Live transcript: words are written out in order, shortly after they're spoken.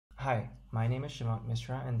Hi, my name is Shimak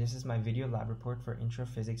Misra and this is my video lab report for Intro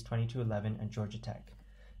Physics 2211 at Georgia Tech.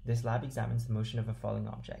 This lab examines the motion of a falling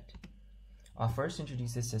object. I'll first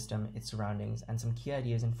introduce the system, its surroundings, and some key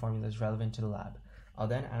ideas and formulas relevant to the lab. I'll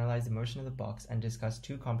then analyze the motion of the box and discuss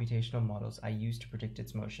two computational models I used to predict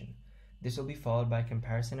its motion. This will be followed by a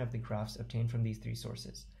comparison of the graphs obtained from these three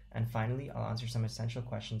sources. And finally, I'll answer some essential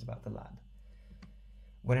questions about the lab.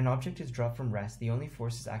 When an object is dropped from rest, the only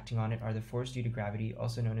forces acting on it are the force due to gravity,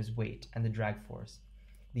 also known as weight, and the drag force.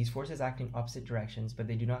 These forces act in opposite directions, but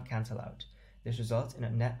they do not cancel out. This results in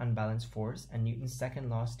a net unbalanced force, and Newton's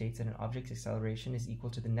second law states that an object's acceleration is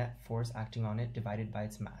equal to the net force acting on it divided by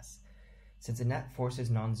its mass. Since the net force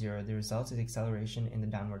is non-zero, the result is acceleration in the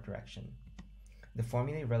downward direction. The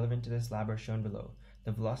formulae relevant to this lab are shown below.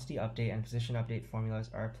 The velocity update and position update formulas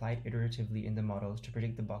are applied iteratively in the models to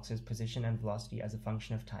predict the box's position and velocity as a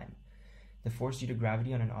function of time. The force due to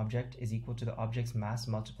gravity on an object is equal to the object's mass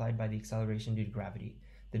multiplied by the acceleration due to gravity.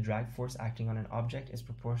 The drag force acting on an object is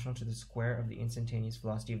proportional to the square of the instantaneous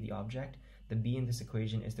velocity of the object. The b in this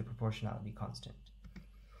equation is the proportionality constant.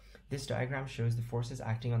 This diagram shows the forces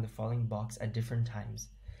acting on the falling box at different times.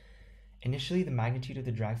 Initially, the magnitude of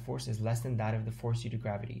the drag force is less than that of the force due to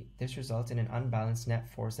gravity. This results in an unbalanced net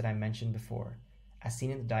force that I mentioned before. As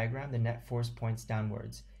seen in the diagram, the net force points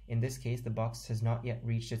downwards. In this case, the box has not yet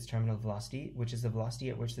reached its terminal velocity, which is the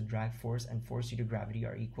velocity at which the drag force and force due to gravity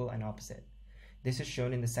are equal and opposite. This is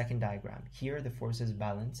shown in the second diagram. Here, the force is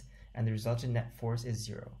balanced, and the resultant net force is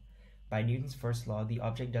zero. By Newton's first law, the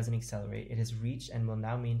object doesn't accelerate. It has reached and will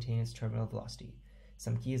now maintain its terminal velocity.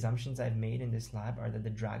 Some key assumptions I've made in this lab are that the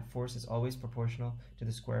drag force is always proportional to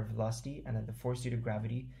the square of velocity and that the force due to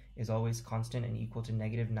gravity is always constant and equal to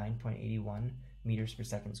negative 9.81 meters per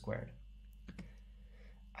second squared.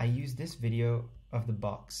 I used this video of the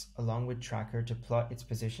box along with tracker to plot its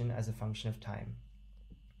position as a function of time.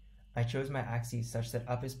 I chose my axes such that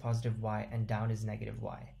up is positive y and down is negative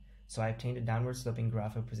y. So I obtained a downward sloping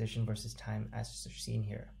graph of position versus time as seen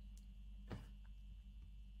here.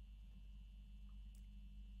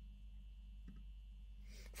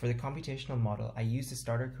 For the computational model, I used the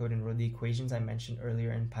starter code and wrote the equations I mentioned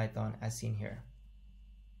earlier in Python as seen here.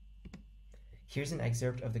 Here's an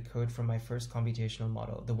excerpt of the code from my first computational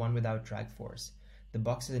model, the one without drag force. The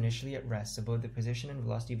box is initially at rest, so both the position and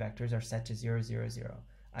velocity vectors are set to 0, 0, 0.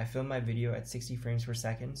 I filmed my video at 60 frames per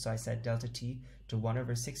second, so I set delta t to 1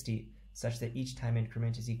 over 60 such that each time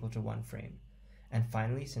increment is equal to 1 frame. And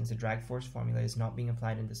finally, since the drag force formula is not being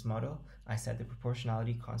applied in this model, I set the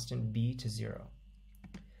proportionality constant b to 0.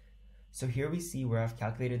 So here we see where I've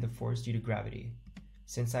calculated the force due to gravity.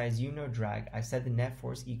 Since I assume no drag, I've set the net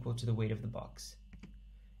force equal to the weight of the box.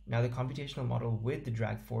 Now the computational model with the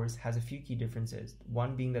drag force has a few key differences,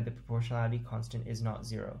 one being that the proportionality constant is not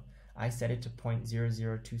 0. I set it to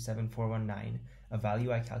 0.0027419, a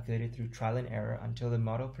value I calculated through trial and error until the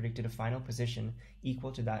model predicted a final position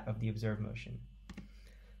equal to that of the observed motion.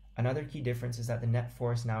 Another key difference is that the net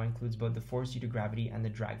force now includes both the force due to gravity and the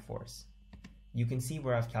drag force. You can see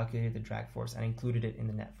where I've calculated the drag force and included it in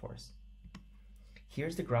the net force.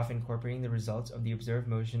 Here's the graph incorporating the results of the observed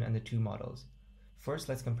motion and the two models. First,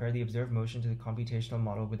 let's compare the observed motion to the computational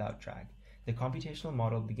model without drag. The computational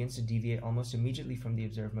model begins to deviate almost immediately from the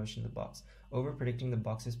observed motion of the box, over-predicting the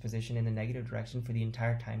box's position in the negative direction for the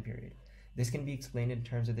entire time period. This can be explained in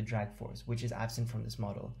terms of the drag force, which is absent from this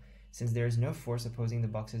model. Since there is no force opposing the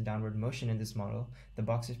box's downward motion in this model, the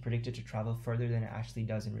box is predicted to travel further than it actually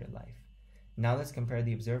does in real life. Now let's compare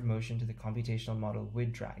the observed motion to the computational model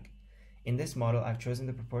with drag. In this model, I've chosen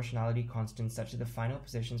the proportionality constant such that the final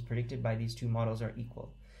positions predicted by these two models are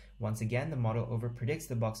equal. Once again, the model overpredicts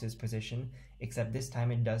the box's position, except this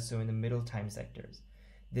time it does so in the middle time sectors.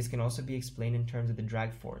 This can also be explained in terms of the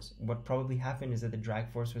drag force. What probably happened is that the drag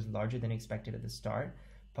force was larger than expected at the start,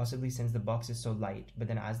 possibly since the box is so light, but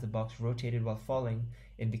then as the box rotated while falling,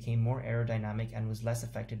 it became more aerodynamic and was less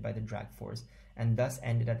affected by the drag force, and thus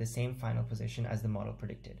ended at the same final position as the model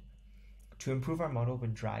predicted. To improve our model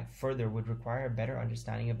with drag further would require a better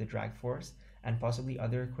understanding of the drag force and possibly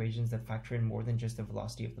other equations that factor in more than just the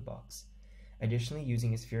velocity of the box. Additionally,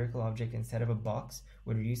 using a spherical object instead of a box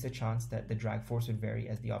would reduce the chance that the drag force would vary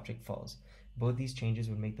as the object falls. Both these changes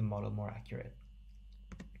would make the model more accurate.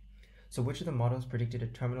 So which of the models predicted a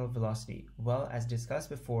terminal velocity? Well, as discussed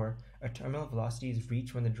before, a terminal velocity is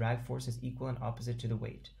reached when the drag force is equal and opposite to the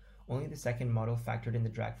weight. Only the second model factored in the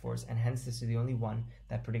drag force, and hence this is the only one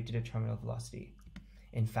that predicted a terminal velocity.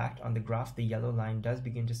 In fact, on the graph, the yellow line does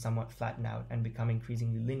begin to somewhat flatten out and become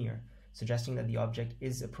increasingly linear, suggesting that the object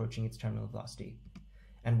is approaching its terminal velocity.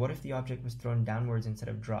 And what if the object was thrown downwards instead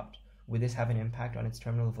of dropped? Would this have an impact on its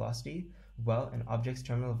terminal velocity? Well, an object's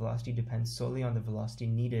terminal velocity depends solely on the velocity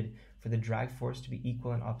needed for the drag force to be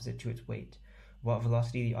equal and opposite to its weight. What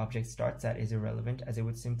velocity the object starts at is irrelevant, as it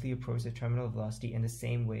would simply approach the terminal velocity in the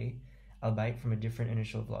same way, albeit from a different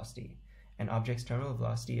initial velocity. An object's terminal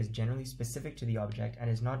velocity is generally specific to the object and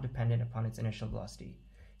is not dependent upon its initial velocity.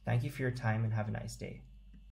 Thank you for your time and have a nice day.